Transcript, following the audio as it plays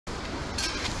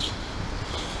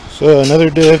So another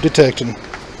day of detecting.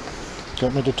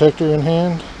 Got my detector in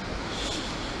hand,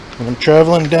 and I'm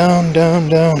traveling down, down,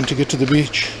 down to get to the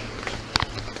beach.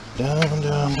 Down,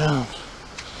 down, down.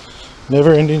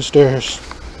 Never-ending stairs.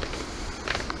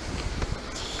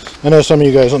 I know some of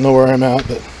you guys don't know where I'm at,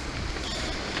 but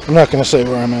I'm not going to say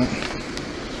where I'm at.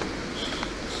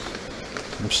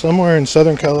 I'm somewhere in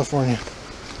Southern California.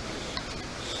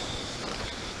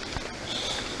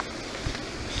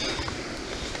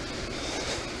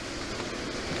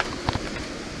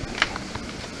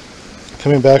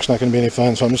 Coming back's not going to be any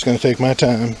fun, so I'm just going to take my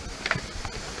time,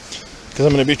 because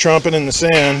I'm going to be tromping in the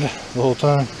sand the whole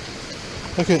time.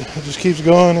 Look, it just keeps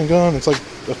going and going. It's like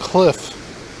a cliff.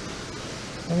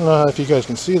 I don't know if you guys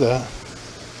can see that.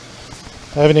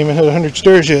 I haven't even hit 100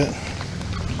 stairs yet,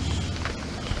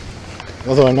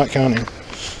 although I'm not counting.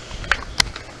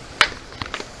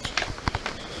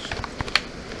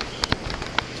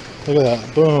 Look at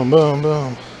that. Boom, boom,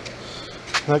 boom.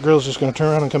 That girl's just going to turn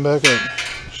around and come back up.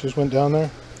 She just went down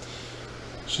there.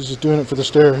 She's just doing it for the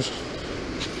stairs.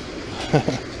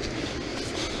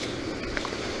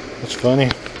 That's funny.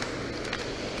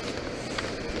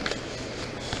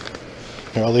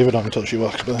 Here, I'll leave it on until she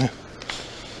walks by.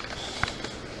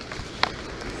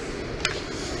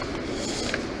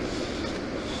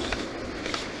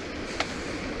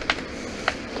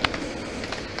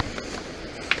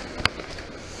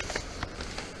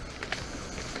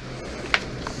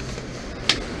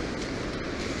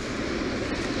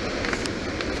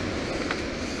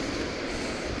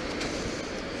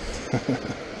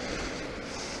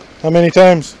 How many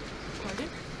times? Pardon?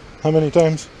 How many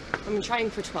times? I'm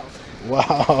trying for 12.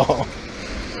 Wow.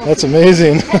 That's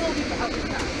amazing.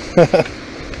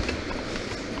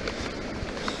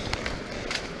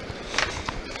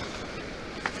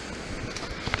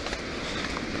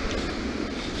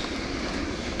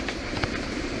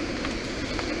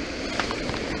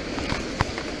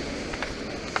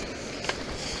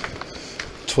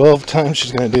 12 times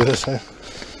she's going to do this. I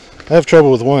have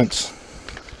trouble with once.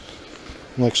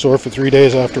 I'm like sore for 3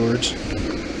 days afterwards.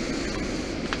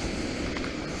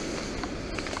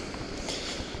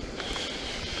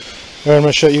 Alright, I'm going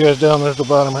to shut you guys down. There's the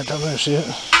bottom right down there. See it?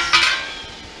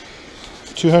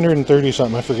 230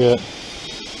 something, I forget.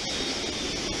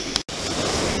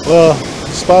 Well,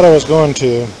 the spot I was going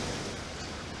to,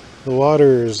 the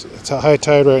water's, it's a high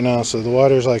tide right now, so the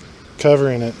water's like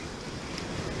covering it.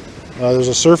 There's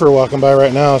a surfer walking by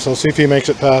right now, so I'll see if he makes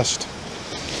it past.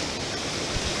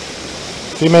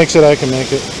 If he makes it, I can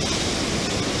make it.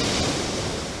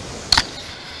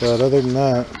 But other than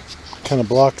that, kind of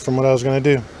blocked from what I was going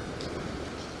to do.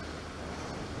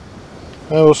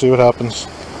 We'll see what happens.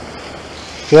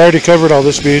 I already covered all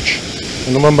this beach,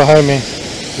 and the one behind me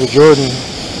with Jordan.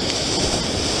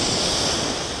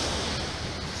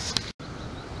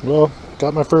 Well,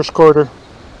 got my first quarter.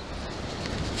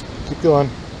 Keep going.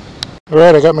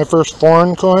 Alright, I got my first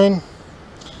foreign coin.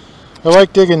 I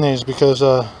like digging these because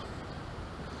I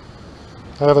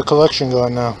have a collection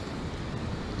going now.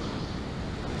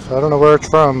 So I don't know where it's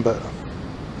from, but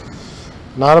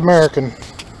not American.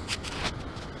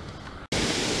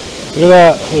 Look at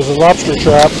that, there's a lobster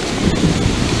trap.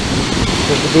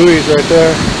 There's the buoys right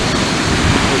there.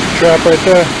 There's the trap right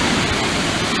there.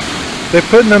 They're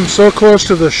putting them so close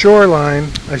to the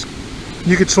shoreline,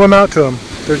 you could swim out to them.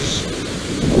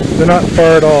 They're not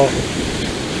far at all.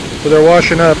 But they're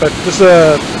washing up. This is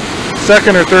the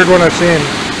second or third one I've seen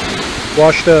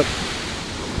washed up.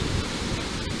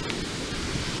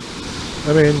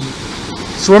 I mean,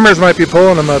 swimmers might be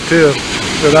pulling them up too.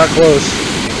 They're that close.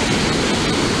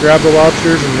 Grab the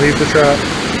lobsters and leave the trap.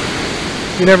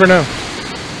 You never know.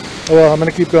 Oh well, I'm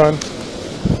gonna keep going.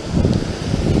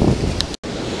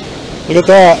 Look at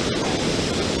that.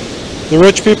 The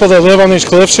rich people that live on these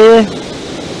cliffs here,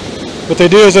 what they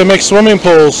do is they make swimming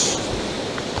pools.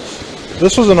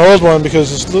 This was an old one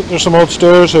because there's some old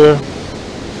stairs here,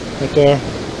 right there,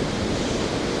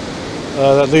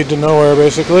 that lead to nowhere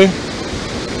basically.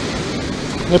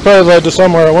 They probably led to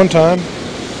somewhere at one time.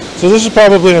 So this is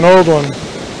probably an old one.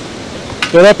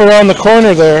 But up around the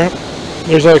corner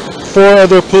there's like 4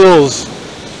 other pools.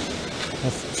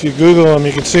 If you Google them,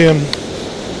 you can see them.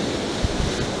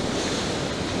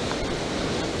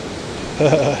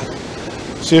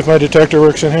 See if my detector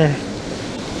works in here.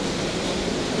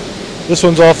 This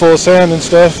one's all full of sand and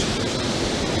stuff.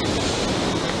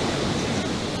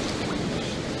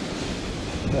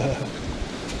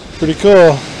 Pretty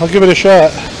cool. I'll give it a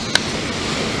shot.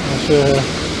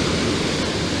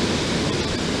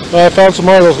 Well, I found some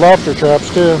more of those lobster traps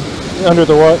too, under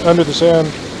the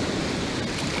sand.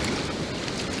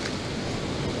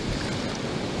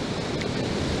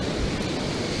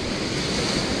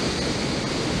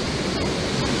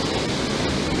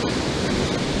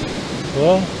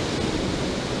 Well,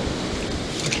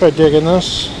 let's try digging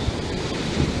this.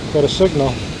 Got a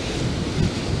signal.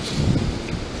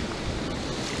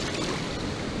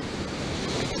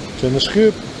 It's in the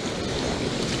scoop.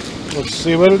 Let's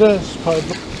see what it is. Probably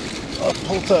a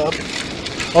pull tab.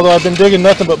 Although I've been digging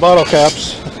nothing but bottle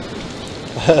caps.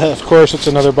 Of course it's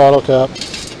another bottle cap.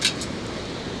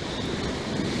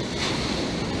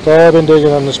 That's all I've been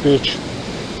digging on this beach.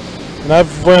 And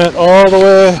I've went all the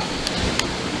way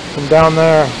from down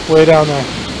there, way down there.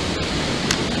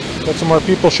 Got some more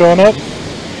people showing up.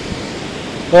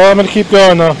 Well, I'm going to keep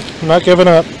going though. I'm not giving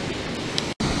up.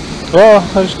 Well,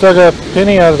 I just dug a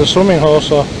penny out of the swimming hole,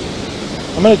 so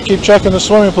I'm going to keep checking the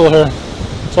swimming pool here.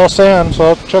 It's all sand, so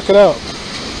I'll check it out.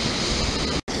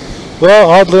 Well,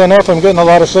 oddly enough, I'm getting a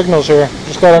lot of signals here.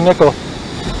 Just got a nickel.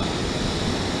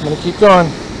 I'm going to keep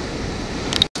going.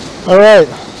 Alright.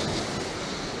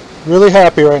 Really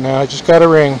happy right now. I just got a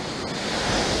ring.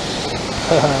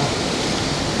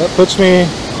 That puts me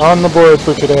on the board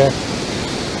for today.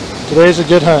 Today's a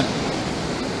good hunt.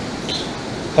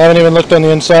 Haven't even looked on the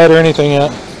inside or anything yet.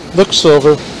 Looks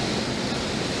silver.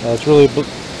 It's really, the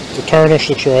tarnish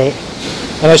looks right.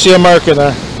 And I see a mark in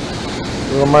there.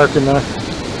 A little mark in there.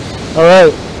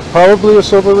 Alright, probably a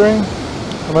silver ring,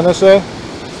 I'm going to say.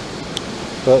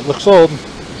 But it looks old.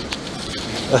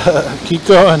 Keep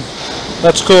going.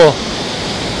 That's cool.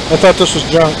 I thought this was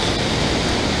junk.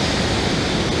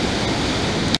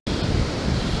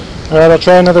 Alright, I'll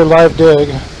try another live dig.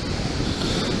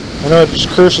 I know it just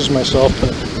curses myself,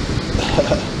 but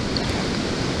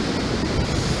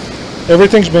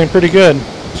everything's been pretty good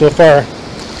so far.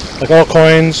 Like all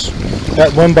coins,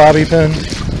 got one bobby pin.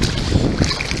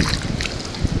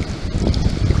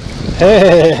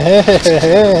 Hey, hey,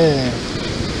 hey.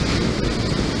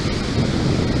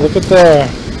 Look at there.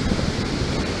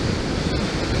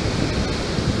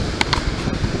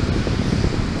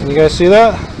 Can you guys see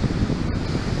that?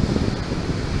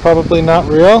 Probably not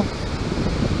real,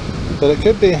 but it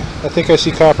could be. I think I see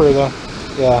copper though.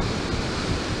 Yeah.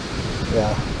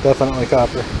 Yeah, definitely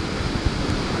copper.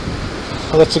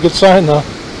 Well, that's a good sign though.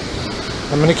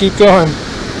 I'm gonna keep going.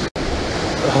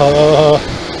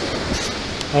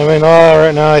 I mean,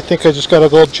 right now I think I just got a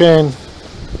gold chain.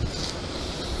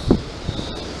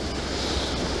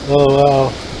 Oh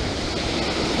wow.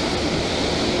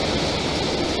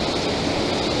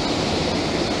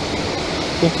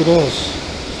 I think it is.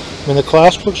 I mean, the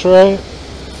clasp looks right.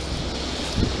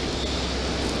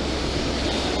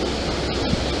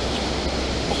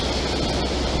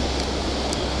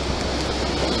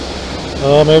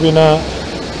 Oh, maybe not.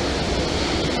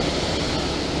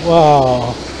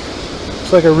 Wow.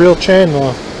 It's like a real chain though.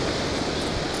 I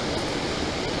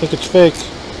think it's fake.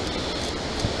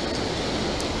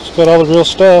 It's got all the real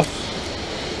stuff.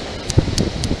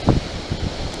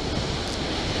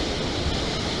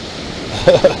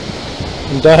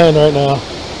 I'm dying right now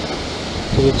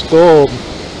because it's gold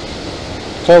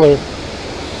color.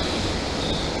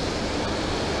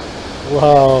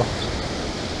 Wow.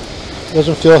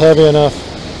 Doesn't feel heavy enough.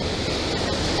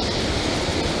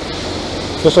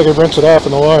 Guess I could rinse it off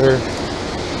in the water.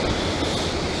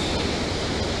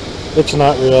 It's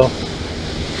not real.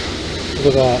 Look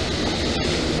at that.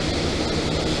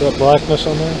 That blackness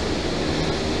on there.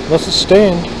 Unless it's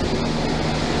stained.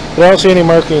 But I don't see any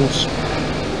markings.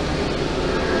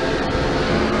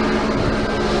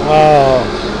 Wow.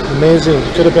 Amazing.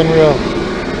 It could have been real.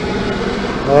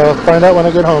 I'll find out when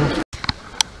I get home.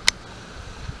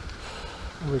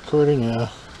 Recording, yeah.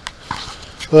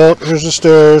 Well, here's the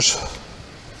stairs.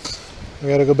 I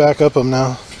gotta go back up them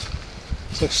now.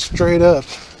 It's like straight up.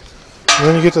 And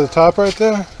then you get to the top right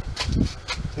there,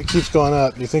 it keeps going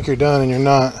up. You think you're done and you're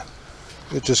not.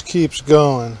 It just keeps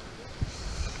going.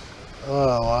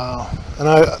 Oh wow.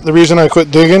 And the reason I quit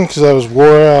digging because I was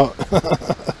wore out.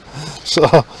 So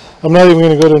I'm not even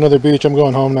going to go to another beach. I'm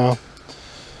going home now.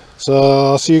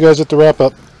 So I'll see you guys at the wrap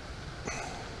up.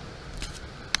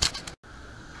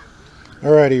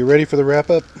 Alrighty, you ready for the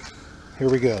wrap up? Here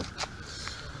we go.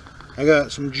 I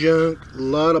got some junk, a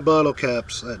lot of bottle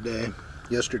caps that day,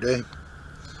 yesterday.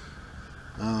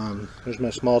 Here's my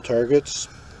small targets,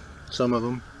 some of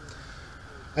them.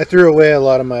 I threw away a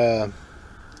lot of my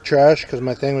trash because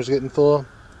my thing was getting full.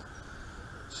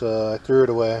 So I threw it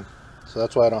away. So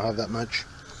that's why I don't have that much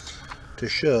to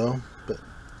show. But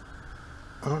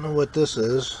I don't know what this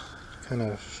is. Kind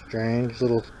of strange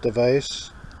little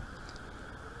device.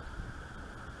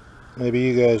 Maybe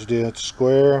you guys do. It's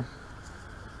square.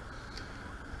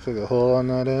 Looks like a hole on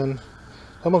that end.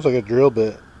 Almost like a drill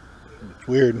bit. It's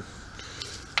weird.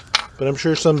 But I'm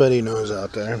sure somebody knows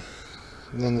out there.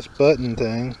 And then this button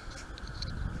thing.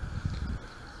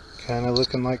 kind of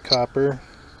looking like copper.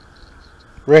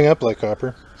 Ring up like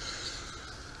copper.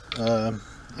 I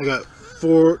got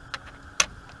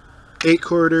 8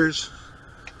 quarters,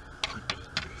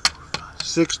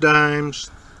 6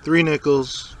 dimes, 3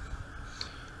 nickels,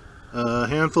 a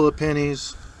handful of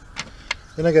pennies.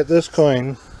 Then I got this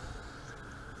coin.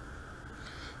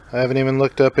 I haven't even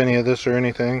looked up any of this or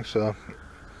anything, so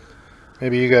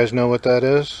maybe you guys know what that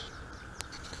is.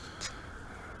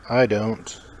 I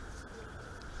don't.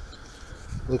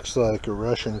 Looks like a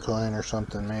Russian coin or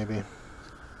something, maybe.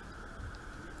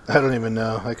 I don't even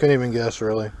know. I couldn't even guess,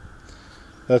 really.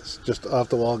 That's just off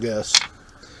the wall guess.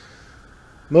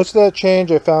 Most of that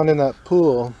change I found in that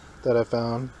pool that I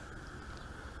found.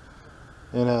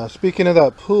 And speaking of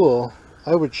that pool,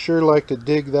 I would sure like to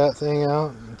dig that thing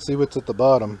out and see what's at the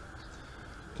bottom.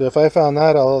 So if I found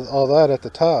that all that at the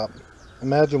top,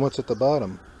 imagine what's at the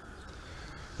bottom.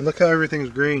 And look how everything's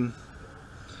green.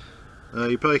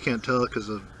 You probably can't tell because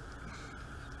of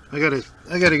I gotta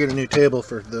get a new table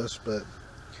for this, but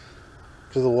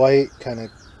because the white kind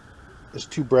of is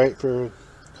too bright for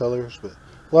colors, but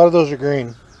a lot of those are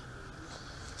green.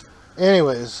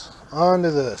 Anyways, on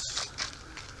to this.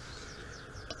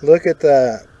 Look at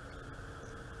that.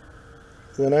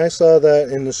 When I saw that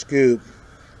in the scoop,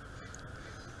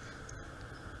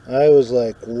 I was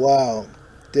like, wow,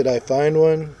 did I find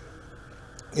one?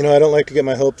 You know, I don't like to get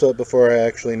my hopes up before I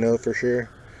actually know for sure.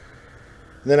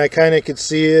 And then I kind of could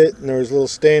see it, and there was little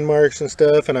stain marks and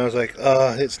stuff, and I was like,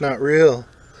 ah, it's not real.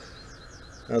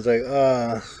 I was like,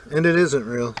 ah, and it isn't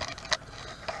real.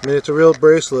 I mean, it's a real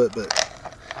bracelet, but...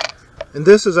 And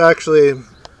this is actually...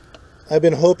 I've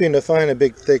been hoping to find a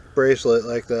big, thick bracelet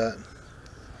like that.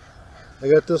 I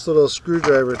got this little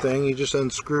screwdriver thing. You just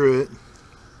unscrew it.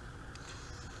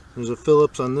 There's a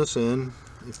Phillips on this end,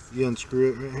 if you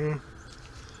unscrew it right here.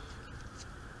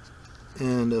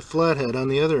 And a flathead on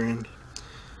the other end.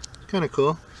 Kind of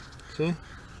cool. See?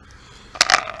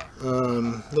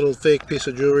 Little fake piece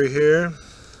of jewelry here.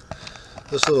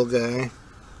 This little guy.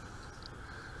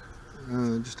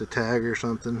 Just a tag or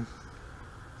something.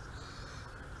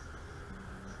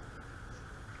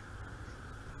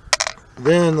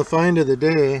 Then the find of the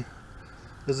day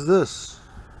is this.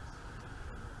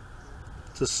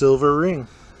 It's a silver ring.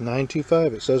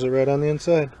 925. It says it right on the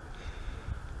inside.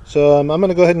 So I'm going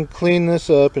to go ahead and clean this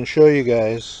up and show you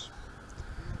guys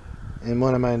in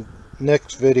one of my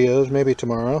next videos, maybe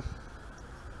tomorrow,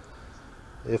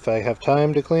 if I have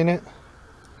time to clean it.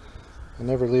 I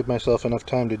never leave myself enough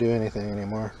time to do anything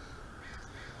anymore.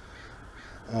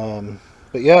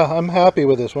 But yeah, I'm happy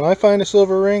with this. When I find a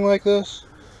silver ring like this,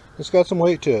 it's got some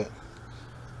weight to it.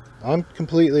 I'm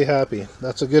completely happy.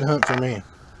 That's a good hunt for me.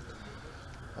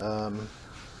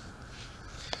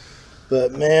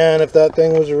 But man, if that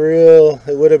thing was real,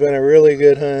 it would have been a really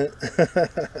good hunt.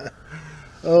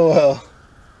 Oh well.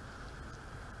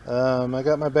 I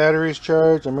got my batteries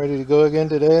charged. I'm ready to go again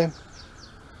today.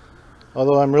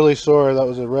 Although I'm really sore. That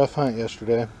was a rough hunt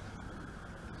yesterday.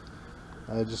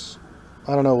 I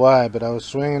don't know why, but I was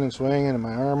swinging and swinging and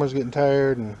my arm was getting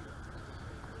tired, and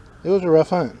it was a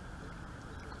rough hunt.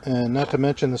 And not to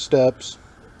mention the steps.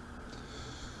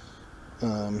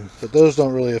 But those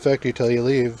don't really affect you till you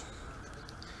leave.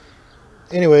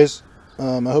 Anyways,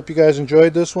 I hope you guys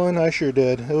enjoyed this one. I sure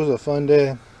did. It was a fun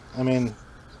day. I mean,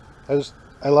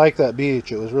 I like that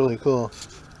beach. It was really cool.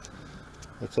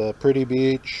 It's a pretty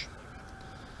beach.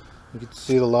 You can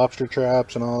see the lobster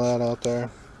traps and all that out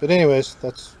there. But anyways,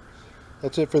 that's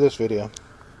it for this video.